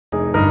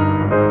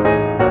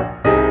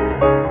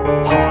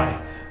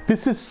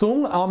This is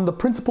Seung. I'm the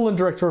Principal and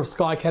Director of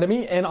Sky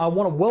Academy, and I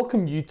want to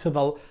welcome you to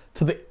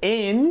the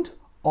end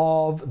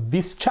of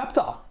this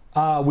chapter,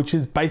 which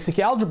is Basic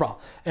Algebra.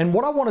 And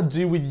what I want to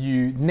do with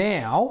you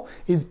now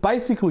is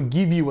basically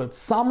give you a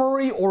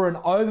summary or an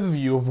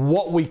overview of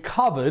what we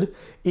covered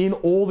in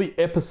all the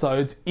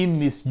episodes in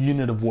this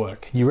unit of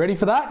work. You ready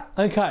for that?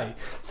 Okay,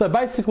 so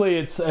basically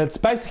it's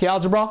Basic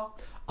Algebra,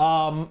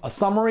 a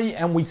summary,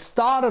 and we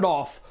started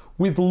off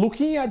with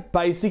looking at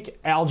basic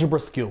algebra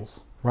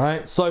skills.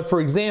 Right? So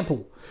for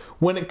example,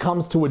 when it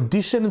comes to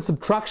addition and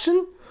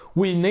subtraction,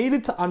 we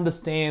needed to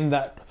understand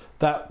that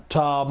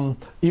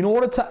in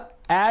order to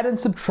add and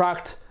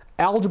subtract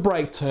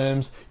algebraic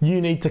terms, you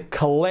need to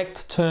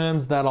collect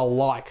terms that are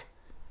like.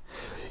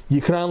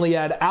 You can only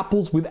add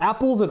apples with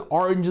apples and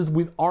oranges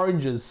with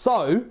oranges.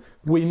 So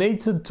we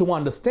needed to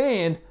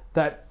understand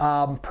that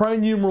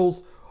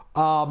pronumerals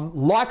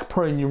like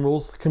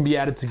pronumerals can be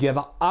added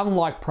together,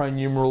 unlike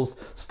pronumerals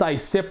stay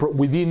separate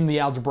within the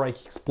algebraic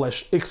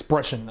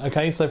expression.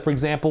 Okay, so for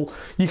example,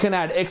 you can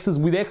add x's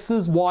with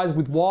x's, y's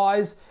with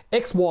y's,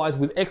 xy's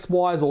with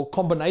xy's, or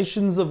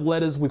combinations of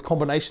letters with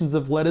combinations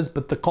of letters,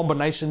 but the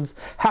combinations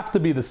have to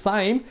be the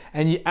same,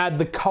 and you add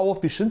the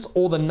coefficients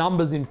or the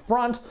numbers in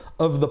front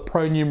of the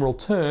pronumeral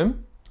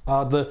term,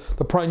 the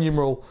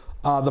pronumerals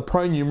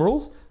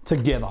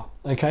together.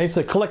 Okay,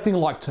 so collecting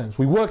like terms,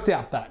 we worked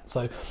out that,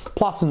 so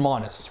plus and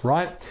minus,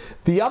 right?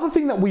 The other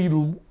thing that we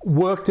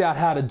worked out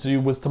how to do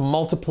was to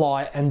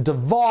multiply and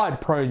divide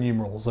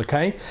pronumerals,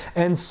 okay?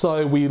 And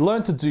so we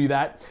learned to do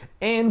that,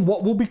 and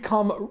what will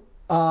become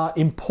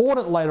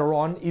important later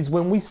on is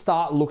when we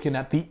start looking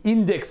at the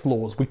index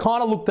laws. We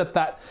kind of looked at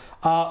that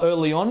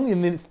early on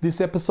in this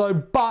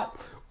episode,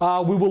 but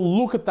we will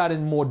look at that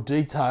in more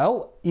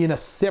detail in a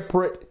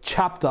separate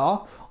chapter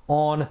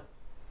on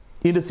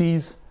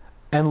indices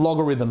and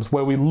logarithms,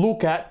 where we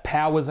look at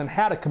powers and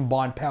how to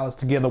combine powers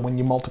together when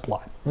you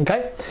multiply,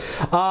 okay?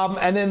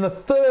 And then the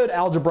third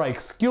algebraic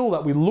skill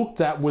that we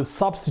looked at was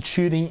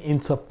substituting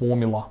into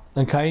formula,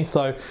 okay?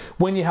 So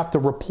when you have to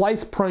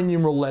replace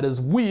pronumeral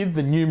letters with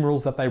the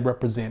numerals that they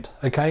represent,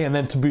 okay? And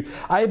then to be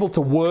able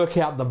to work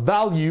out the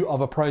value of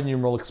a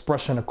pronumeral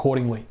expression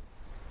accordingly.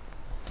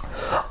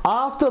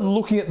 After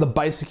looking at the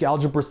basic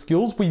algebra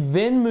skills, we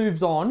then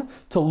moved on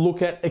to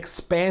look at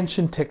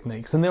expansion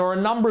techniques. And there are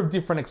a number of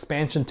different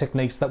expansion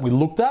techniques that we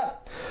looked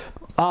at.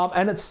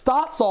 And it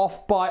starts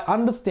off by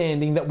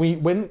understanding that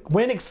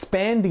when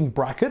expanding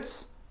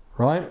brackets,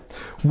 right,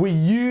 we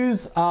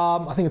use,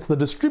 I think it's the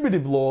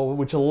distributive law,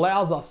 which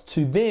allows us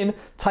to then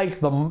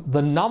take the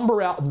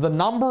number or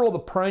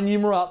the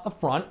pronumeral out the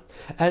front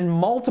and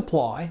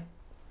multiply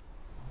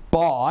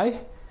by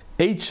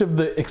each of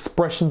the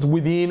expressions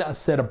within a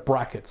set of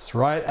brackets,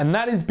 right? And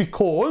that is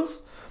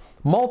because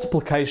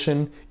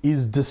multiplication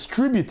is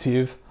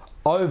distributive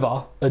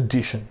over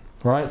addition,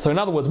 right? So in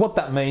other words, what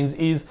that means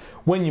is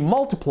when you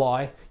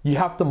multiply, you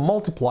have to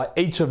multiply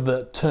each of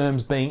the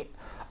terms being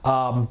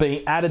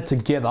added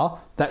together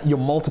that you're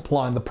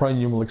multiplying the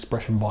pronumeral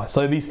expression by.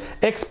 So this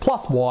x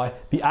plus y,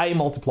 the a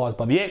multiplies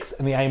by the x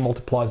and the a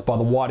multiplies by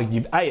the y to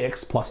give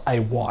ax plus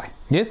ay.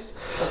 Yes?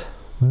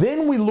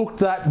 Then we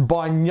looked at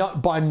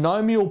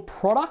binomial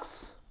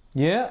products,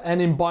 yeah?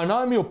 And in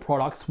binomial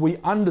products, we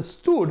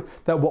understood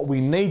that what we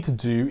need to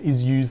do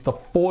is use the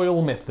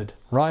FOIL method,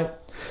 right?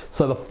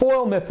 So the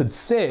FOIL method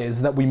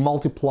says that we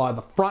multiply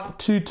the front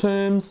two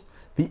terms,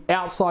 the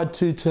outside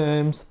two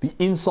terms, the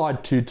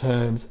inside two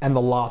terms, and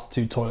the last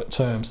two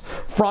terms.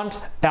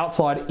 Front,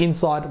 outside,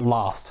 inside,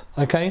 last,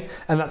 okay?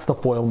 And that's the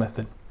FOIL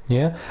method,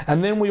 yeah?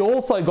 And then we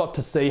also got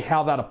to see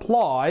how that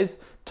applies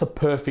to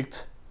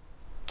perfect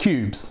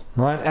cubes,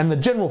 right? And the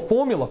general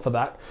formula for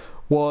that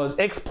was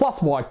x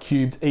plus y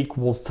cubed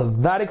equals to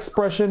that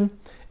expression,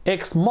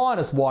 x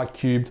minus y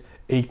cubed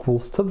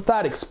equals to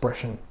that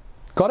expression.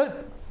 Got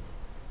it?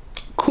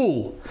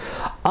 Cool.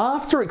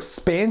 After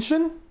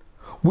expansion,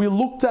 we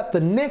looked at the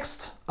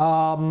next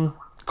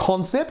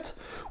concept,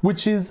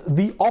 which is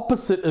the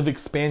opposite of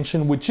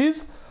expansion, which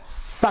is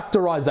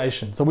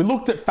factorization. So we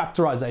looked at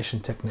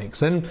factorization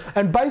techniques, and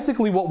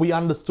basically what we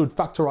understood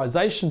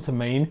factorization to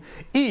mean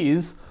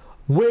is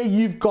where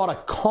you've got a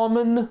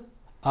common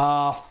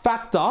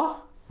factor,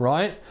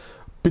 right,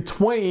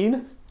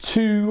 between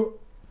two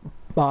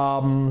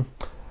pronumeral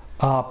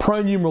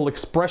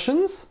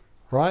expressions,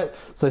 right?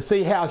 So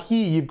see how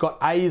here you've got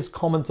a is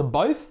common to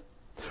both.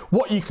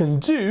 What you can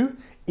do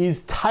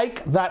is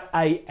take that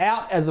a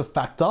out as a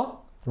factor,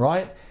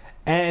 right,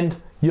 and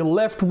you're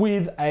left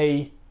with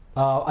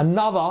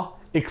another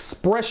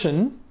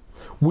expression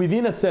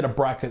within a set of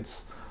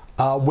brackets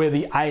where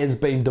the a has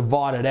been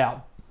divided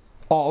out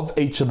of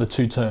each of the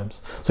two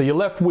terms. So you're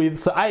left with,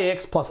 so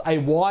ax plus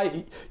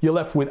ay, you're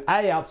left with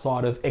a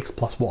outside of x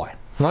plus y,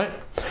 right?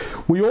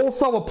 We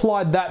also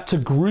applied that to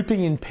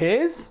grouping in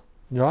pairs,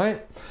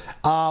 right?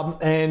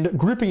 And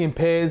grouping in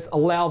pairs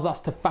allows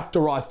us to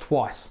factorize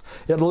twice.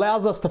 It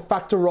allows us to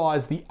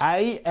factorize the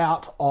a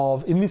out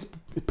of, in this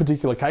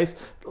particular case,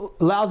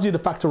 allows you to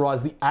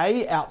factorize the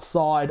a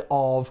outside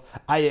of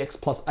ax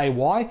plus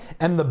ay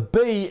and the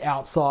b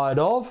outside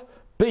of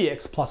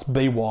bx plus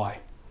by.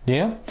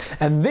 Yeah?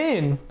 And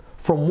then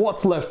from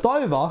what's left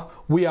over,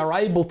 we are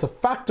able to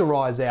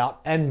factorize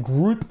out and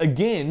group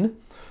again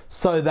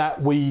so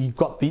that we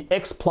got the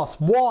x plus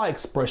y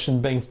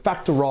expression being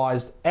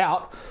factorized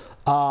out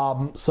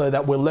so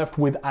that we're left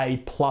with a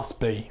plus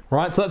b,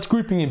 right? So that's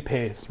grouping in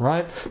pairs,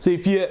 right? So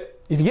if you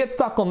get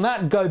stuck on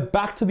that, go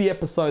back to the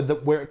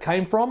episode where it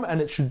came from and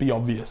it should be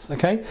obvious,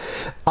 okay?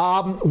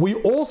 We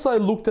also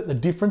looked at the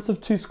difference of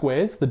two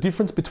squares, the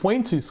difference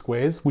between two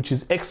squares, which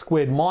is x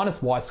squared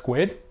minus y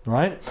squared,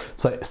 right?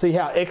 So see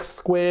how x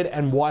squared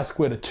and y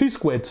squared are two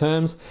squared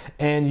terms,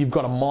 and you've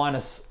got a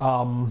minus,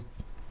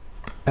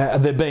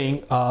 there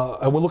being,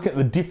 and we're looking at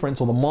the difference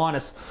or the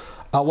minus,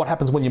 what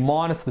happens when you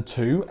minus the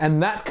two,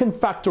 and that can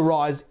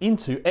factorize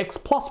into x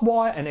plus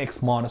y and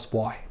x minus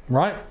y,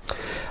 right?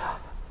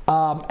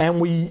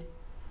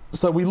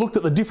 So we looked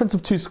at the difference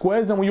of two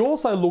squares, and we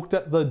also looked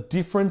at the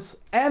difference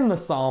and the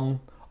sum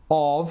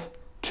of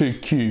two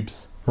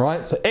cubes,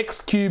 right? So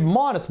x cubed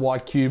minus y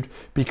cubed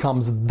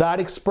becomes that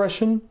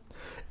expression.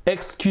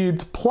 X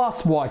cubed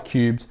plus y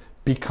cubed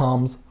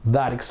becomes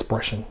that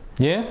expression,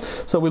 yeah?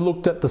 So we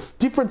looked at the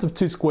difference of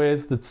two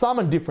squares, the sum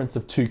and difference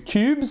of two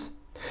cubes,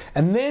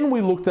 and then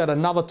we looked at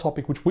another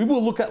topic, which we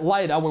will look at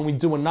later when we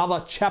do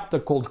another chapter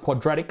called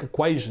quadratic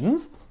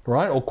equations,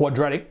 right, or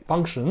quadratic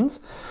functions,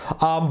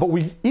 but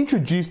we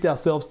introduced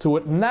ourselves to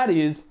it, and that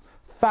is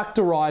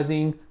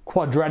factorizing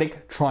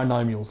quadratic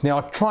trinomials. Now,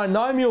 a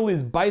trinomial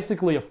is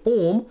basically a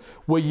form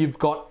where you've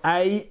got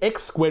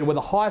ax squared, where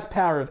the highest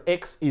power of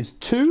x is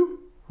 2,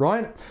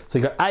 right? So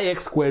you've got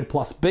ax squared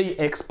plus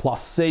bx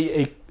plus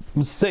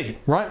c,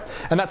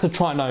 right? And that's a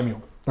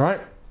trinomial, right?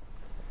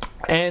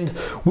 And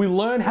we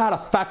learn how to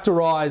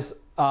factorize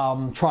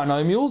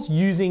trinomials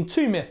using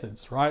two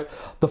methods, right?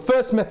 The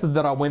first method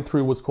that I went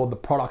through was called the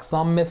product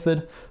sum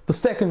method. The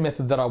second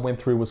method that I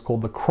went through was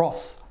called the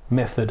cross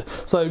method.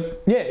 So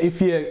yeah, if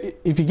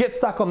you get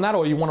stuck on that,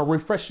 or you want to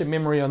refresh your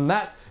memory on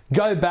that,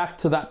 go back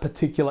to that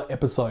particular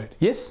episode,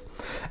 yes?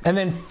 And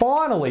then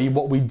finally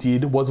what we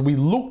did was we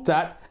looked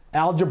at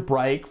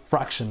algebraic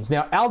fractions.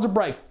 Now,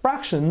 algebraic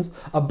fractions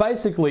are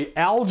basically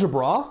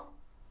algebra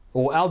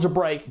or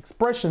algebraic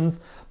expressions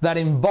that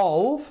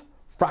involve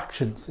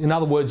fractions. In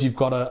other words, you've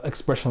got an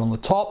expression on the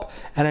top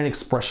and an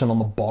expression on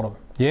the bottom,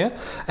 yeah?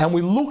 And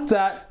we looked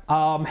at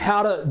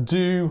how to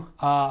do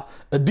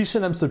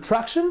addition and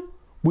subtraction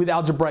with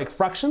algebraic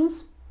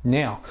fractions.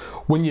 Now,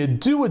 when you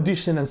do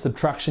addition and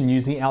subtraction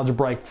using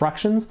algebraic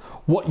fractions,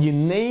 what you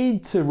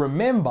need to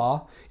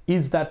remember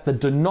is that the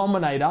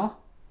denominator,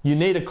 you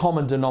need a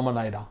common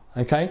denominator,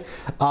 okay?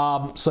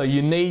 So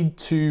you need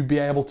to be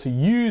able to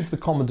use the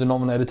common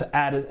denominator to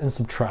add it and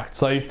subtract.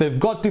 So if they've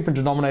got different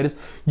denominators,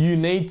 you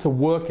need to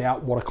work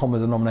out what a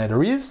common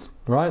denominator is,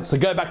 right? So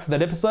go back to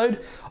that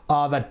episode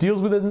that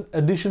deals with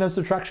addition and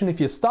subtraction if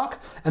you're stuck.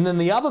 And then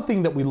the other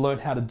thing that we learned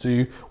how to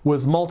do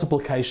was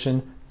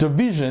multiplication,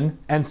 division,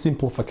 and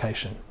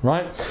simplification,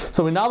 right?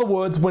 So in other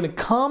words, when it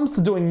comes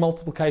to doing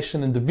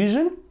multiplication and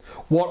division,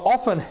 what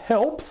often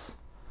helps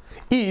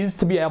is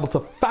to be able to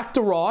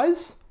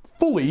factorize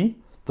fully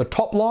the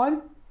top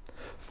line,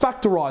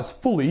 factorize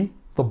fully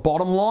the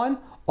bottom line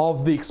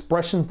of the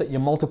expressions that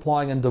you're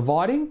multiplying and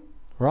dividing,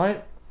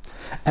 right?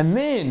 And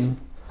then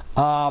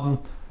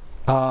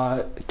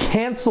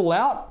cancel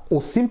out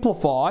or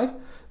simplify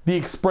the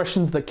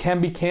expressions that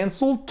can be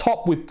cancelled,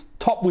 top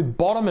with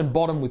bottom and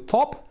bottom with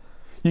top.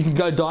 You can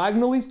go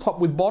diagonally, top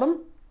with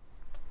bottom,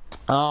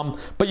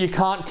 but you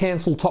can't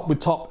cancel top with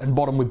top and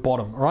bottom with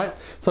bottom, right?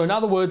 So in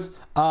other words,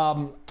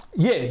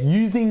 yeah,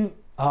 using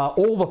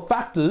all the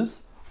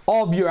factors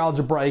of your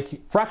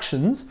algebraic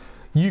fractions,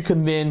 you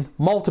can then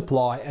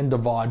multiply and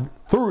divide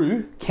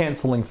through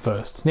cancelling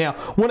first. Now,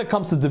 when it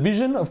comes to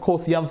division, of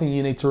course, the other thing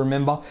you need to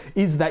remember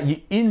is that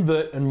you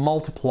invert and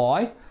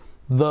multiply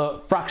the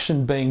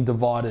fraction being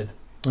divided,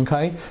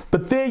 okay?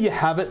 But there you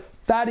have it.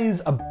 That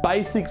is a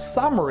basic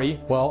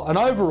summary, well, an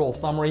overall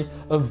summary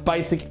of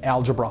basic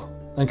algebra,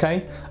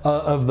 okay?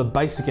 Of the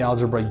basic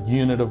algebra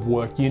unit of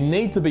work. You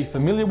need to be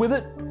familiar with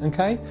it,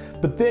 okay?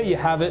 But there you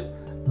have it.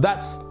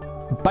 That's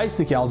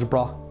basic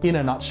algebra in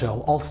a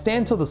nutshell. I'll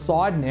stand to the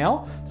side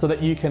now so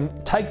that you can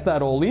take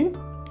that all in,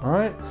 all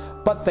right?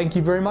 But thank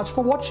you very much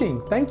for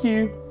watching. Thank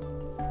you.